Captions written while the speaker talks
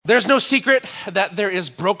There's no secret that there is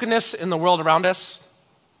brokenness in the world around us,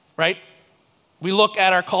 right? We look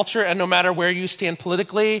at our culture, and no matter where you stand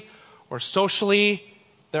politically or socially,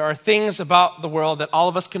 there are things about the world that all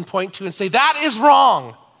of us can point to and say, that is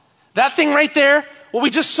wrong. That thing right there, what we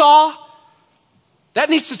just saw, that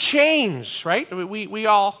needs to change, right? We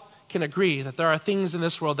all can agree that there are things in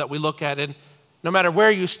this world that we look at, and no matter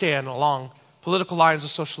where you stand along political lines or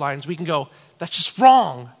social lines, we can go, that's just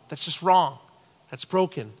wrong. That's just wrong. That's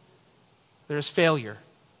broken. There is failure.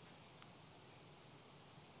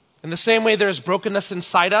 In the same way, there is brokenness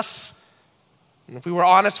inside us. And if we were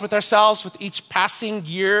honest with ourselves, with each passing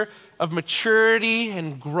year of maturity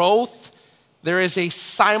and growth, there is a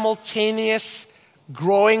simultaneous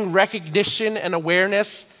growing recognition and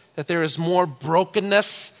awareness that there is more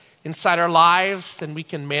brokenness inside our lives than we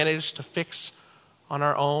can manage to fix on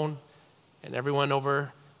our own. And everyone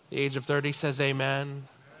over the age of 30 says amen.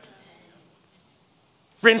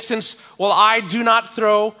 For instance, while I do not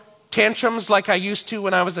throw tantrums like I used to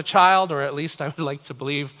when I was a child, or at least I would like to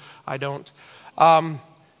believe I don't, I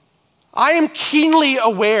am keenly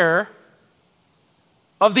aware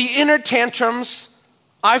of the inner tantrums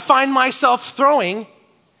I find myself throwing,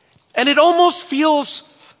 and it almost feels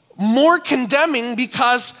more condemning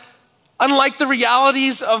because unlike the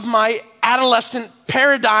realities of my adolescent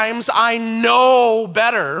paradigms, I know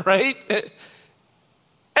better, right?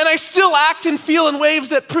 And I still act and feel in ways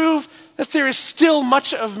that prove that there is still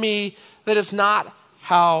much of me that is not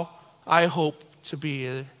how I hope to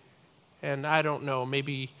be. And I don't know,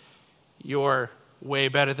 maybe you're way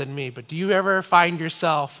better than me, but do you ever find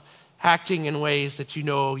yourself acting in ways that you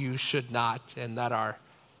know you should not and that are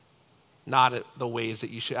not the ways that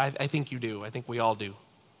you should? I think you do. I think we all do.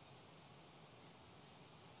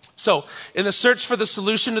 So, in the search for the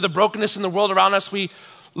solution to the brokenness in the world around us, we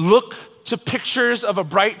look to pictures of a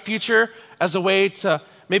bright future as a way to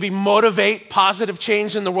maybe motivate positive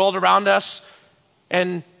change in the world around us,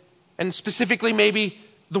 and specifically maybe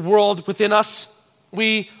the world within us.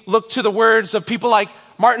 We look to the words of people like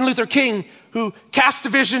Martin Luther King, who cast a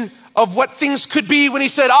vision of what things could be when he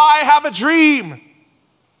said, I have a dream,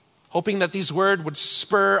 hoping that these words would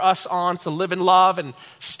spur us on to live in love and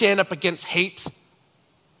stand up against hate.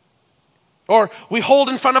 Or we hold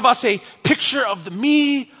in front of us a picture of the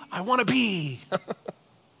me I want to be.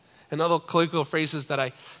 And other colloquial phrases that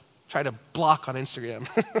I try to block on Instagram.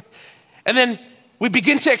 And then we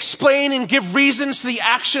begin to explain and give reasons to the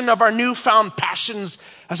action of our newfound passions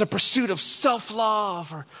as a pursuit of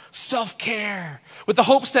self-love or self-care, with the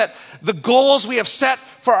hopes that the goals we have set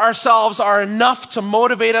for ourselves are enough to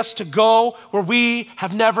motivate us to go where we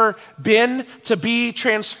have never been, to be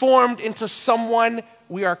transformed into someone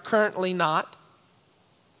we are currently not.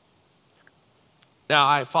 Now,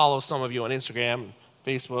 I follow some of you on Instagram,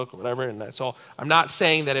 Facebook, or whatever, and so I'm not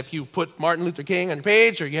saying that if you put Martin Luther King on your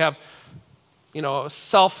page or you have,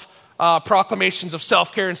 proclamations of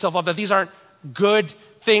self-care and self-love, that these aren't good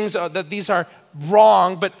things, that these are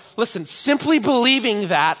wrong. But listen, simply believing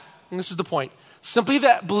that, and this is the point,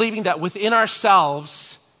 believing that within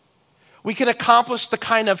ourselves we can accomplish the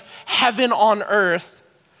kind of heaven on earth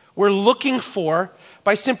we're looking for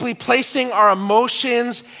by simply placing our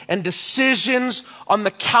emotions and decisions on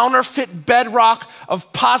the counterfeit bedrock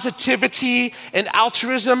of positivity and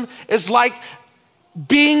altruism is like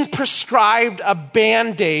being prescribed a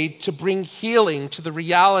Band-Aid to bring healing to the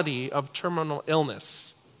reality of terminal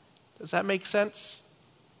illness. Does that make sense?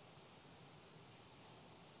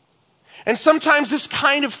 And sometimes this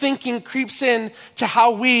kind of thinking creeps in to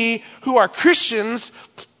how we, who are Christians,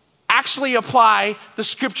 actually apply the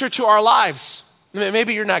scripture to our lives.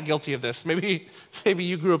 Maybe you're not guilty of this. Maybe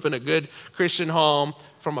you grew up in a good Christian home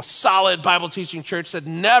from a solid Bible teaching church that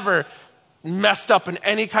never messed up in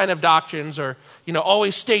any kind of doctrines, or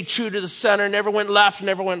always stayed true to the center, never went left,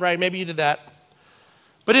 never went right. Maybe you did that.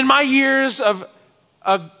 But in my years of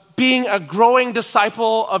being a growing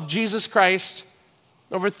disciple of Jesus Christ,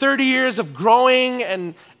 over 30 years of growing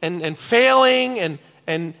and failing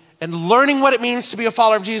and learning what it means to be a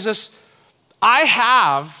follower of Jesus,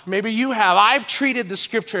 I've treated the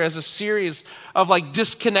scripture as a series of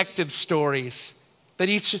disconnected stories that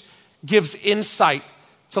each gives insight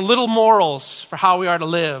to little morals for how we are to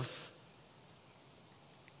live.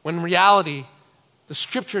 When in reality, the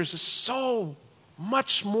scriptures is so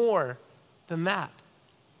much more than that.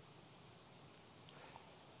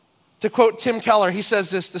 To quote Tim Keller, he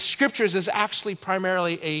says this: the scriptures is actually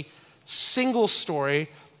primarily a single story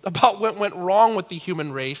about what went wrong with the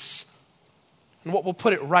human race and what will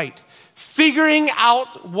put it right. Figuring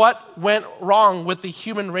out what went wrong with the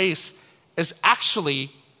human race is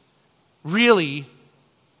actually really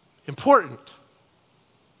important.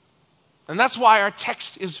 And that's why our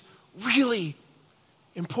text is really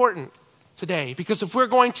important today. Because if we're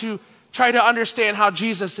going to try to understand how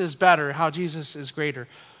Jesus is better, how Jesus is greater,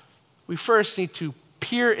 we first need to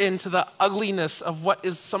peer into the ugliness of what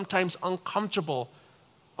is sometimes uncomfortable,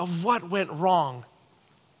 of what went wrong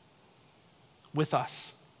with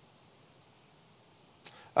us.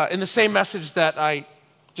 In the same message that I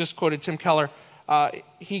just quoted, Tim Keller,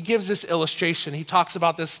 he gives this illustration. He talks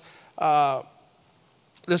about this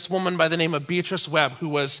woman by the name of Beatrice Webb, who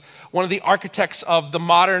was one of the architects of the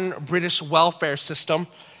modern British welfare system.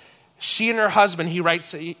 She and her husband, he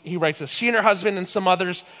writes this, she and her husband and some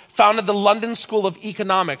others founded the London School of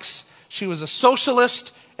Economics. She was a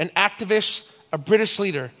socialist, an activist, a British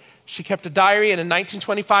leader. She kept a diary, and in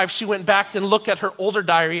 1925, she went back and looked at her older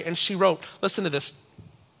diary, and she wrote, listen to this.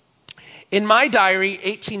 In my diary,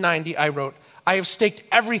 1890, I wrote, I have staked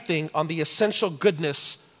everything on the essential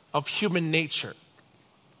goodness of human nature.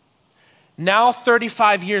 Now,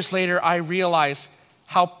 35 years later, I realize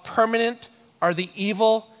how permanent are the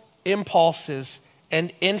evil impulses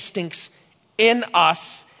and instincts in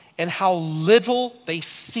us and how little they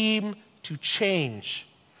seem to change,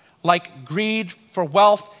 like greed for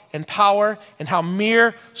wealth and power, and how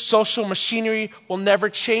mere social machinery will never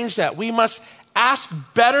change that. We must ask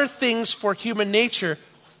better things for human nature,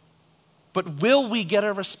 but will we get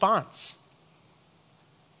a response?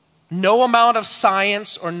 No amount of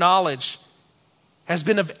science or knowledge has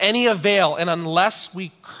been of any avail, and unless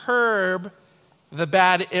we curb the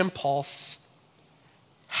bad impulse,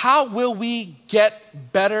 how will we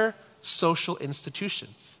get better social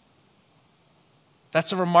institutions?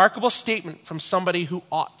 That's a remarkable statement from somebody who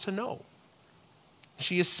ought to know.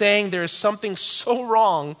 She is saying there is something so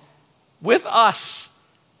wrong with us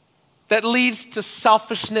that leads to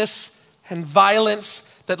selfishness and violence,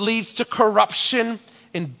 that leads to corruption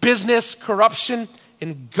in business, corruption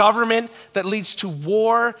in government, that leads to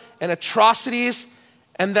war and atrocities,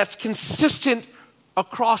 and that's consistent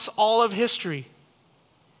across all of history.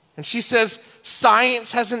 And she says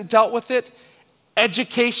science hasn't dealt with it,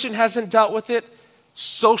 education hasn't dealt with it,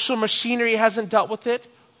 social machinery hasn't dealt with it.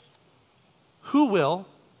 Who will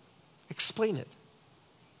explain it?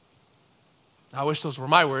 I wish those were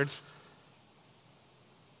my words,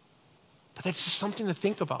 but that's just something to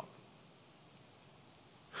think about.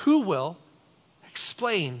 Who will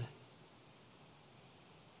explain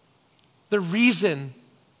the reason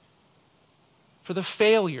for the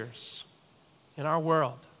failures in our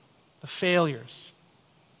world, the failures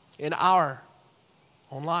in our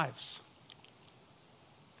own lives?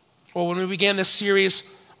 Well, when we began this series,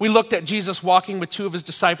 we looked at Jesus walking with two of his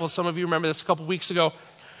disciples. Some of you remember this a couple weeks ago.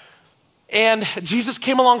 And Jesus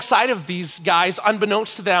came alongside of these guys,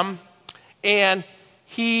 unbeknownst to them, and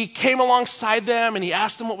he came alongside them and he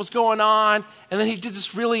asked them what was going on, and then he did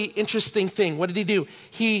this really interesting thing. What did he do?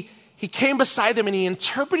 He came beside them and he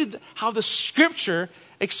interpreted how the scripture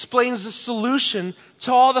explains the solution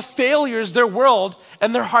to all the failures their world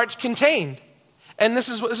and their hearts contained. And this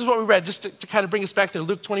is what we read, just to kind of bring us back there,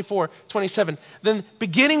 Luke 24:27. Then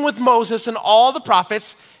beginning with Moses and all the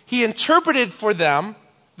prophets, he interpreted for them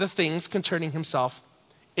the things concerning himself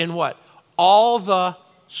in what? All the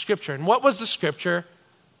scripture. And what was the scripture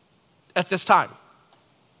at this time?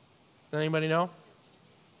 Does anybody know?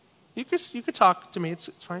 You could talk to me, it's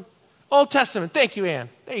fine. Old Testament. Thank you, Ann.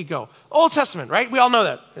 There you go. Old Testament, right? We all know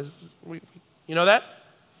that. You know that?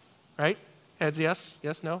 Right? Heads, yes?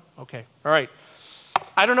 Yes, no? Okay. All right.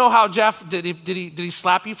 I don't know how Jeff, did he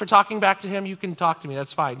slap you for talking back to him? You can talk to me,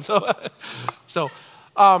 that's fine. So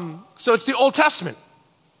it's the Old Testament.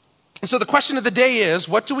 And so the question of the day is,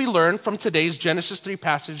 what do we learn from today's Genesis 3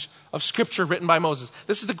 passage of scripture written by Moses?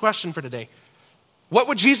 This is the question for today. What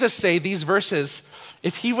would Jesus say these verses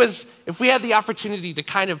if we had the opportunity to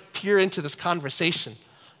kind of peer into this conversation,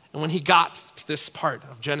 and when he got to this part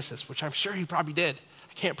of Genesis, which I'm sure he probably did.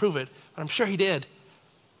 I can't prove it, but I'm sure he did.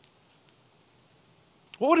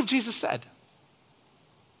 What would have Jesus said?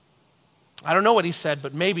 I don't know what he said,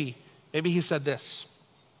 but maybe he said this.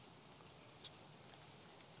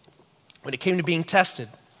 When it came to being tested,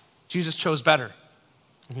 Jesus chose better,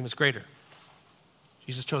 and he was greater.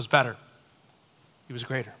 Jesus chose better. He was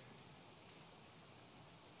greater.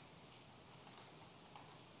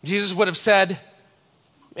 Jesus would have said,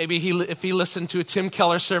 maybe if he listened to a Tim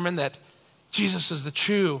Keller sermon, that Jesus is the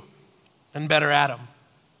true and better Adam.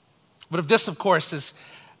 But if this, of course, is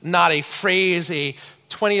not a phrase a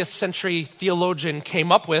 20th century theologian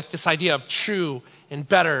came up with, this idea of true and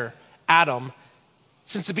better Adam,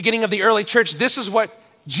 since the beginning of the early church, this is what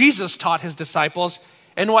Jesus taught his disciples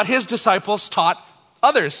and what his disciples taught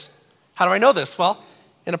others. How do I know this? Well,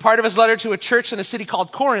 In a part of his letter to a church in a city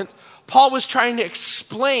called Corinth, Paul was trying to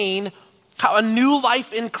explain how a new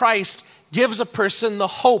life in Christ gives a person the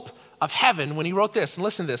hope of heaven when he wrote this. And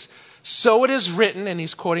listen to this. So it is written, and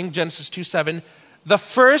he's quoting Genesis 2:7, the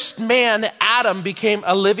first man, Adam, became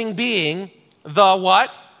a living being. The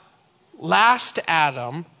what? Last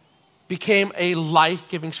Adam became a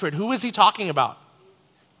life-giving spirit. Who is he talking about?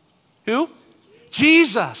 Who?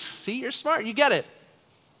 Jesus. See, you're smart. You get it.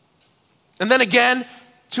 And then again,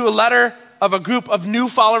 to a letter of a group of new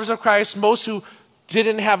followers of Christ, most who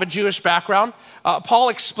didn't have a Jewish background, Paul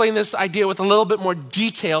explained this idea with a little bit more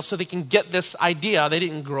detail so they can get this idea. They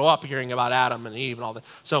didn't grow up hearing about Adam and Eve and all that.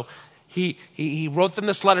 So he wrote them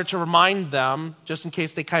this letter to remind them, just in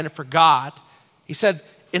case they kind of forgot. He said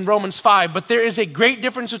in Romans 5, but there is a great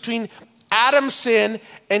difference between Adam's sin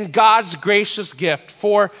and God's gracious gift.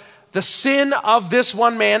 For the sin of this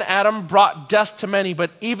one man, Adam, brought death to many.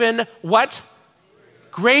 But even what?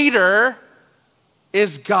 Greater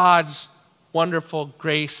is God's wonderful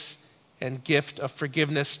grace and gift of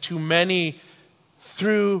forgiveness to many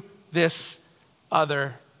through this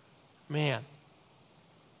other man,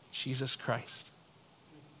 Jesus Christ.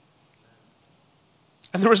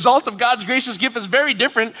 And the result of God's gracious gift is very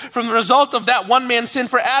different from the result of that one man's sin.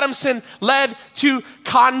 For Adam's sin led to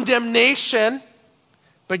condemnation,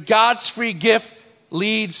 but God's free gift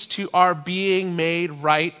leads to our being made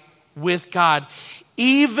right with God.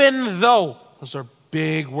 Even though, those are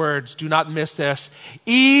big words, do not miss this.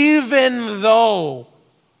 Even though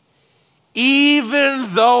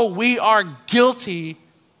we are guilty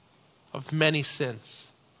of many sins.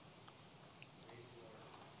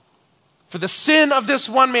 For the sin of this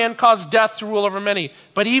one man caused death to rule over many.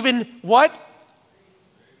 But even what?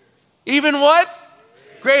 Even what?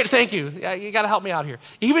 Great, thank you. Yeah, you got to help me out here.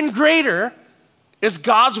 Even greater is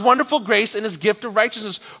God's wonderful grace and his gift of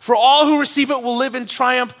righteousness. For all who receive it will live in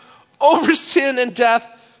triumph over sin and death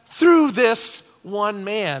through this one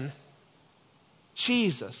man,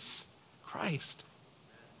 Jesus Christ.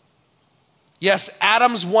 Yes,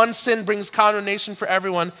 Adam's one sin brings condemnation for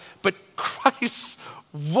everyone, but Christ's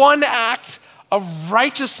one act of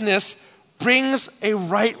righteousness brings a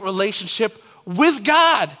right relationship with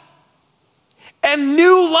God and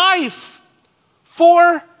new life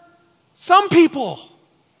for some people.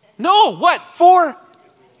 No, what? For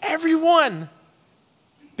everyone.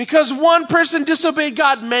 Because one person disobeyed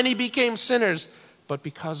God, many became sinners. But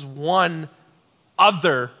because one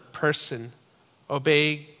other person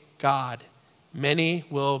obeyed God, many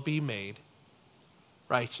will be made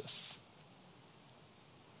righteous.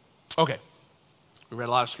 Okay, we read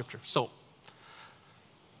a lot of scripture. So,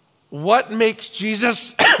 what makes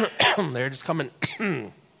Jesus, there it is coming.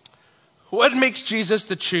 What makes Jesus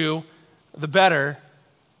the true, the better,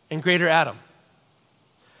 and greater Adam?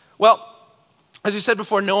 Well, as we said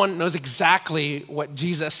before, no one knows exactly what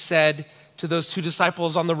Jesus said to those two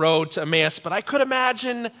disciples on the road to Emmaus, but I could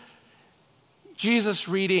imagine Jesus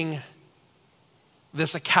reading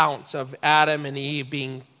this account of Adam and Eve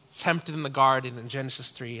being tempted in the garden in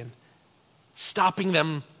Genesis 3 and stopping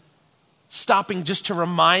just to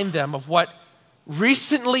remind them of what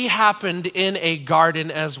recently happened in a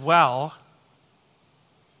garden as well,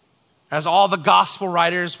 as all the gospel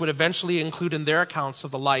writers would eventually include in their accounts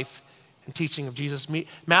of the life and teaching of Jesus.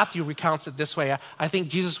 Matthew recounts it this way. I think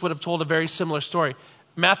Jesus would have told a very similar story.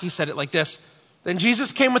 Matthew said it like this. Then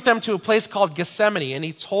Jesus came with them to a place called Gethsemane, and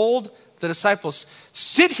he told the disciples,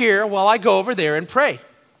 sit here while I go over there and pray.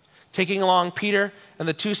 Taking along Peter and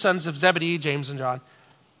the two sons of Zebedee, James and John,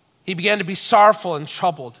 he began to be sorrowful and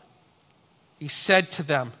troubled. He said to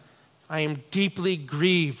them, I am deeply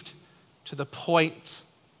grieved to the point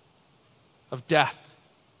of death.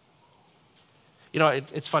 You know,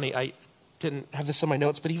 it's funny, I didn't have this in my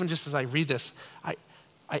notes, but even just as I read this,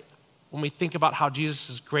 when we think about how Jesus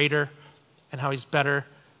is greater and how he's better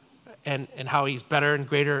and how he's better and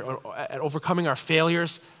greater at overcoming our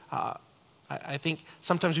failures, I think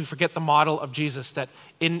sometimes we forget the model of Jesus, that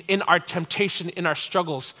in our temptation, in our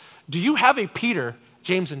struggles, do you have a Peter,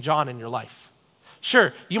 James, and John in your life?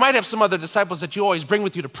 Sure, you might have some other disciples that you always bring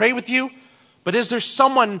with you to pray with you, but is there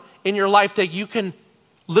someone in your life that you can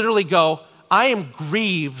literally go, I am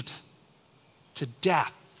grieved to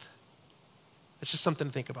death? It's just something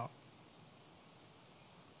to think about.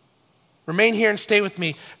 Remain here and stay with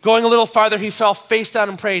me. Going a little farther, he fell face down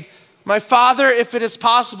and prayed, my Father, if it is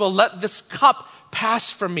possible, let this cup pass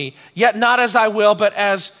from me, yet not as I will, but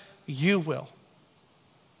as you will.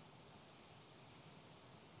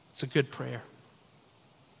 It's a good prayer.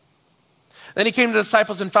 Then he came to the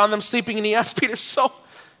disciples and found them sleeping, and he asked Peter, so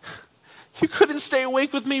you couldn't stay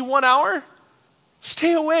awake with me 1 hour?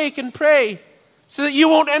 Stay awake and pray so that you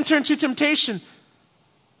won't enter into temptation.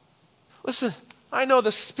 Listen, I know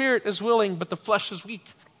the spirit is willing, but the flesh is weak.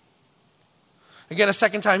 Again, a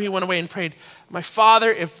second time he went away and prayed, my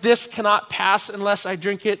Father, if this cannot pass unless I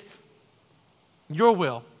drink it, your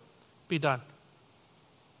will be done.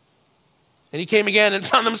 And he came again and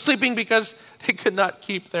found them sleeping because they could not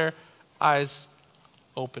keep their eyes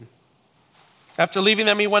open. After leaving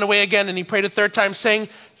them, he went away again and he prayed a third time, saying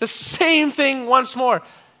the same thing once more.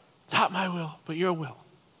 Not my will, but your will.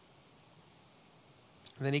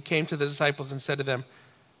 And then he came to the disciples and said to them,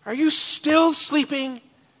 are you still sleeping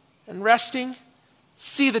and resting?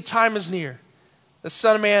 See, the time is near. The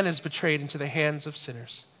Son of Man is betrayed into the hands of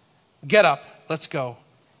sinners. Get up, let's go.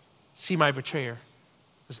 See, my betrayer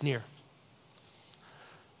is near.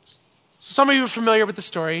 Some of you are familiar with the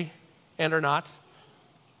story and are not.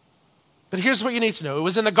 But here's what you need to know. It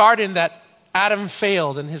was in the garden that Adam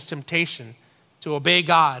failed in his temptation to obey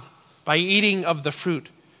God by eating of the fruit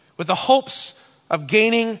with the hopes of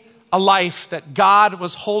gaining a life that God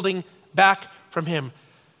was holding back from him.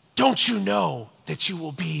 Don't you know that you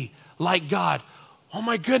will be like God? Oh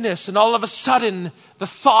my goodness. And all of a sudden, the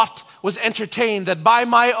thought was entertained that by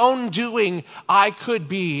my own doing, I could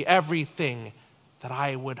be everything that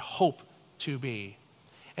I would hope to be.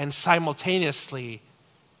 And simultaneously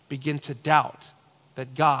begin to doubt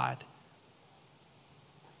that God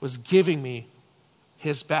was giving me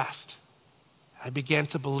his best. I began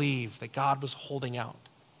to believe that God was holding out.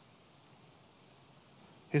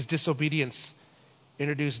 His disobedience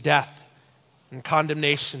introduced death and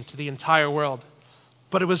condemnation to the entire world.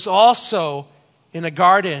 But it was also in a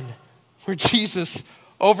garden where Jesus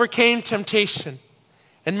overcame temptation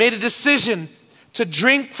and made a decision to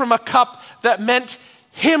drink from a cup that meant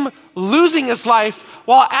him losing his life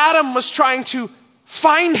while Adam was trying to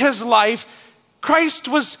find his life. Christ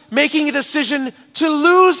was making a decision to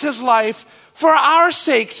lose his life for our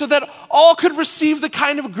sake so that all could receive the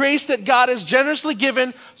kind of grace that God has generously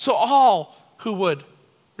given to all who would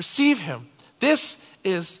receive him. This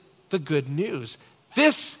is the good news.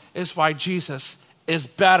 This is why Jesus is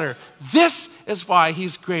better. This is why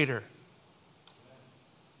he's greater.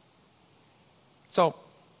 So,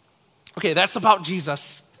 okay, that's about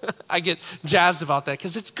Jesus. I get jazzed about that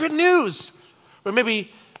because it's good news. Or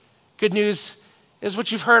maybe good news is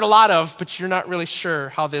what you've heard a lot of, but you're not really sure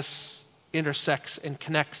how this intersects and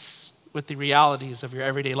connects with the realities of your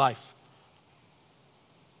everyday life.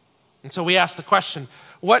 And so we ask the question,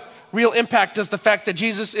 what real impact does the fact that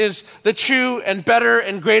Jesus is the true and better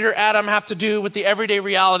and greater Adam have to do with the everyday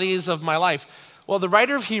realities of my life? Well, the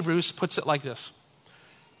writer of Hebrews puts it like this.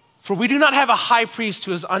 For we do not have a high priest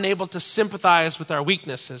who is unable to sympathize with our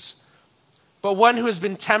weaknesses, but one who has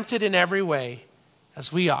been tempted in every way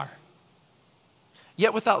as we are,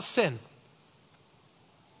 yet without sin.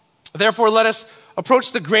 Therefore, let us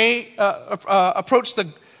approach the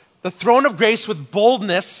throne of grace with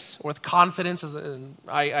boldness, or with confidence, as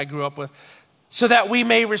I grew up with, so that we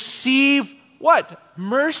may receive what?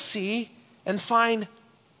 Mercy and find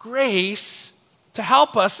grace to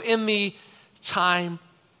help us in the time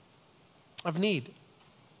of need.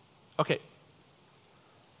 Okay.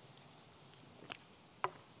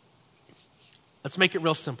 Let's make it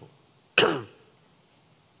real simple.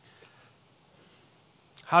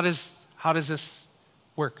 How does this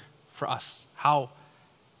work for us? How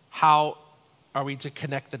are we to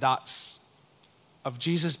connect the dots of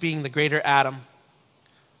Jesus being the greater Adam,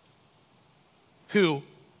 who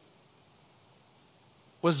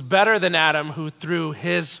was better than Adam, who through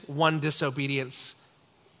his one disobedience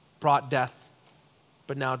brought death,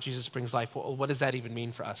 but now Jesus brings life? Well, what does that even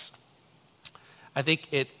mean for us? I think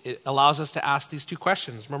it allows us to ask these two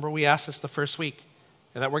questions. Remember, we asked this the first week,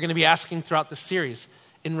 and that we're going to be asking throughout the series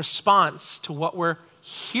in response to what we're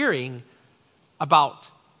hearing about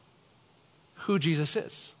who Jesus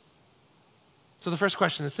is. So the first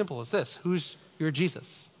question is simple as this: who's your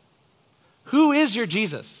Jesus? Who is your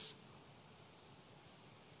Jesus?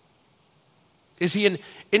 Is he an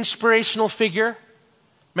inspirational figure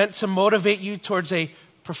meant to motivate you towards a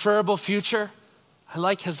preferable future? I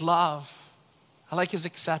like his love. I like his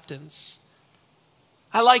acceptance.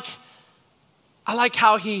 I like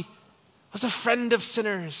how he was a friend of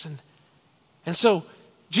sinners. And so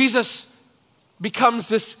Jesus becomes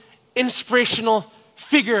this inspirational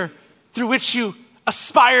figure through which you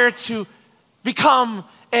aspire to become,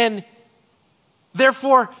 and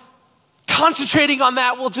therefore concentrating on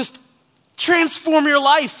that will just transform your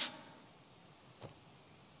life.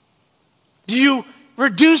 Do you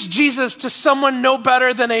reduce Jesus to someone no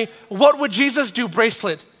better than a "what would Jesus do"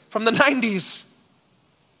 bracelet from the 90s?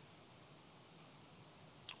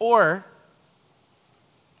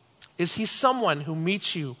 Is he someone who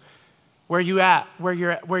meets you where you're at,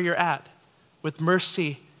 with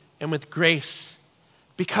mercy and with grace,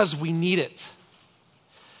 because we need it,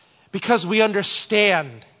 because we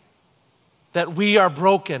understand that we are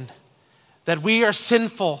broken, that we are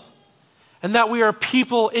sinful, and that we are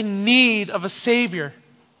people in need of a Savior?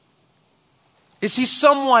 Is he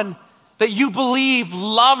someone that you believe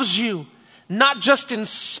loves you, not just in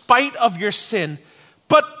spite of your sin,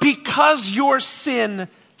 but because your sin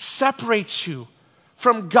separates you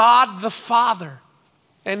from God the Father,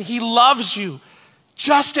 and he loves you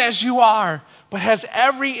just as you are, but has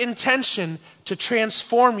every intention to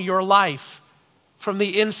transform your life from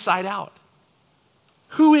the inside out?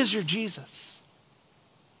 Who is your Jesus?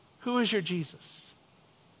 Who is your Jesus?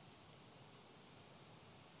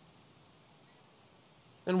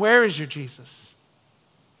 And where is your Jesus?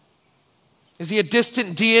 Is he a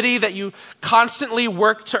distant deity that you constantly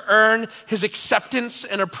work to earn his acceptance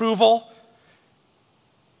and approval?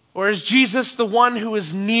 Or is Jesus the one who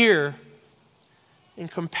is near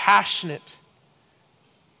and compassionate,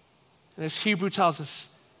 and as Hebrew tells us,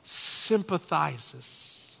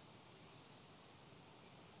 sympathizes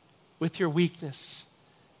with your weakness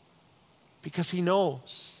because he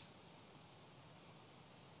knows?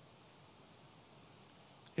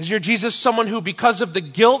 Is your Jesus someone who, because of the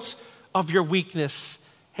guilt of your weakness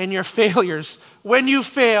and your failures, when you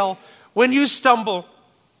fail, when you stumble,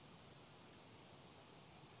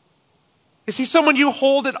 is he someone you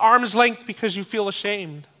hold at arm's length because you feel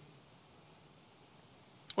ashamed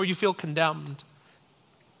or you feel condemned?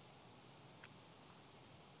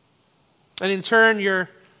 And in turn, you're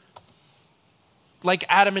like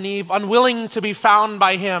Adam and Eve, unwilling to be found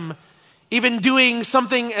by him, even doing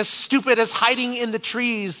something as stupid as hiding in the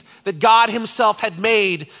trees that God himself had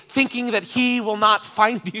made, thinking that he will not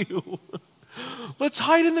find you. Let's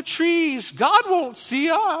hide in the trees. God won't see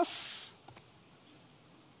us.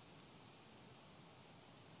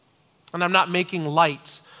 And I'm not making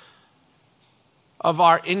light of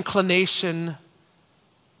our inclination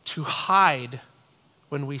to hide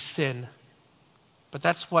when we sin, but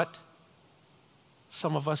that's what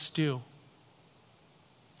some of us do.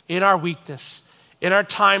 In our weakness, in our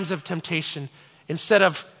times of temptation, instead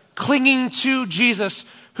of clinging to Jesus,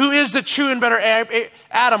 who is the true and better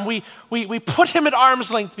Adam, we put him at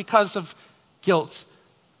arm's length because of guilt,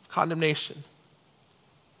 condemnation.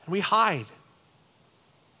 And we hide,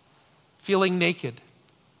 feeling naked.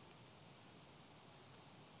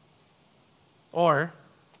 Or,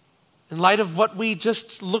 in light of what we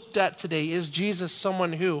just looked at today, is Jesus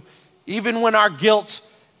someone who, even when our guilt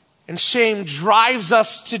and shame drives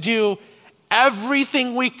us to do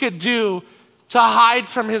everything we could do to hide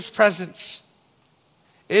from his presence,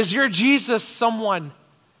 is your Jesus someone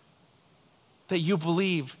that you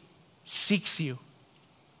believe seeks you,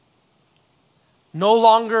 no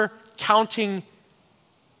longer counting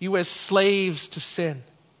you as slaves to sin,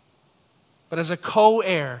 but as a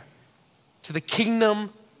co-heir to the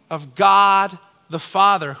kingdom of God the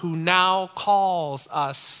Father, who now calls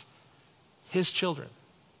us his children?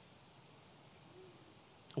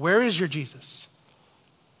 Where is your Jesus?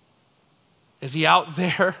 Is he out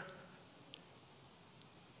there?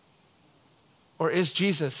 Or is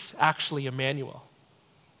Jesus actually Emmanuel,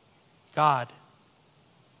 God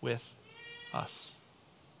with us?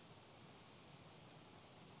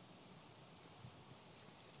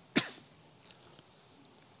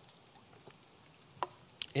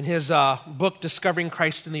 In his book, Discovering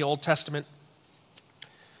Christ in the Old Testament,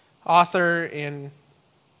 author and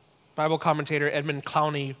Bible commentator Edmund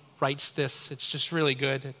Clowney writes this. It's just really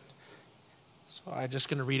good. So I'm just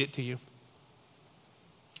going to read it to you.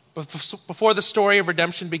 Before the story of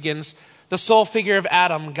redemption begins, the sole figure of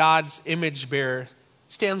Adam, God's image bearer,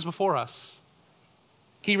 stands before us.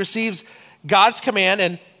 He receives God's command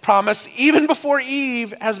and promise even before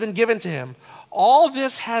Eve has been given to him. All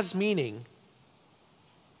this has meaning,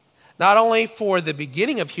 not only for the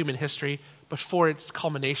beginning of human history, but for its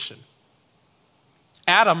culmination.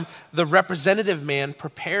 Adam, the representative man,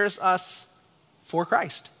 prepares us for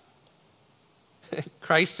Christ.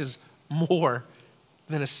 Christ is more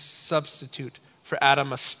than a substitute for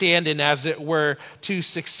Adam, a stand-in, as it were, to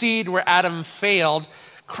succeed where Adam failed.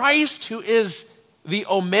 Christ, who is the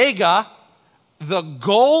Omega, the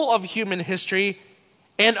goal of human history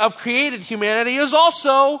and of created humanity, is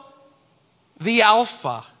also the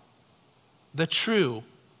Alpha, the true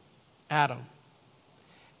Adam,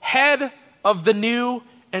 head of the new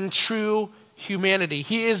and true humanity.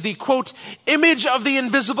 He is the, quote, image of the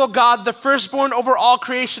invisible God, the firstborn over all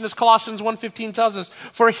creation, as Colossians 1:15 tells us.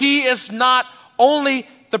 For he is not only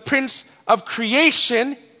the prince of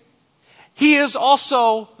creation, He is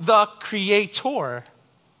also the creator.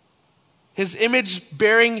 His image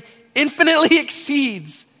bearing infinitely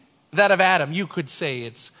exceeds that of Adam. You could say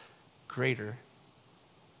it's greater.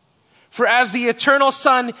 For as the eternal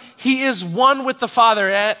Son, he is one with the Father.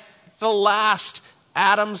 At the last,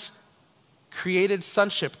 Adam's created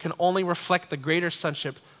sonship can only reflect the greater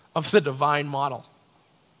sonship of the divine model.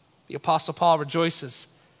 The Apostle Paul rejoices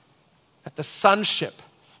that the sonship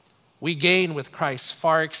we gain with Christ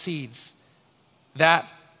far exceeds that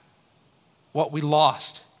what we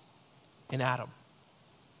lost in Adam.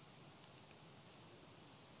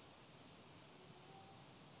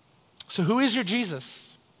 So who is your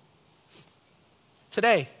Jesus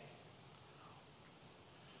today?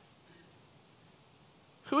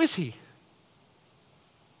 Who is he?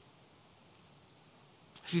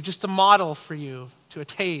 Is he just a model for you to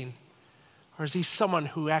attain? Or is he someone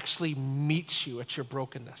who actually meets you at your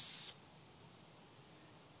brokenness?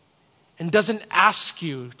 And doesn't ask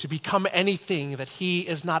you to become anything that he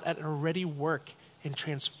is not at already work in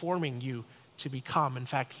transforming you to become. In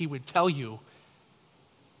fact, he would tell you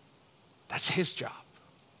that's his job.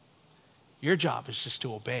 Your job is just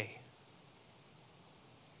to obey.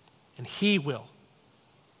 And he will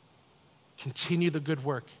continue the good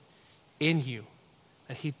work in you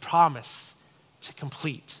that he promised to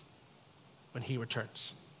complete when he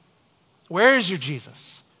returns. Where is your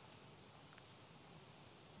Jesus?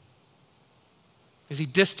 Is he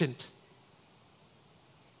distant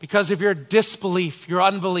because of your disbelief, your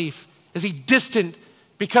unbelief? Is he distant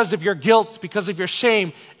because of your guilt, because of your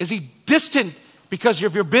shame? Is he distant because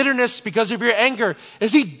of your bitterness, because of your anger?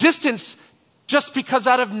 Is he distant just because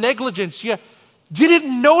out of negligence you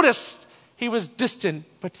didn't notice he was distant,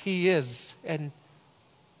 but he is? And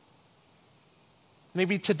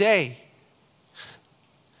maybe today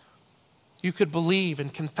you could believe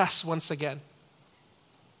and confess once again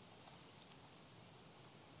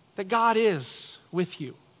that God is with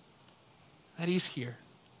you, that he's here,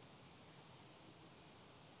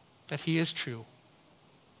 that he is true,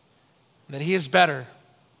 and that he is better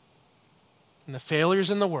than the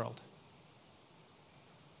failures in the world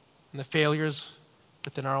and the failures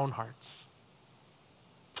within our own hearts.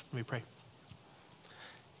 Let me pray.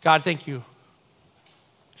 God, thank you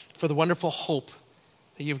for the wonderful hope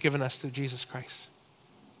that you've given us through Jesus Christ.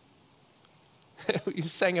 You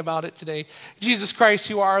sang about it today. Jesus Christ,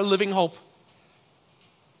 you are our living hope.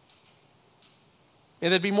 May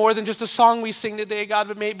that be more than just a song we sing today, God,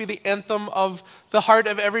 but may it be the anthem of the heart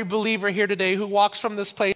of every believer here today who walks from this place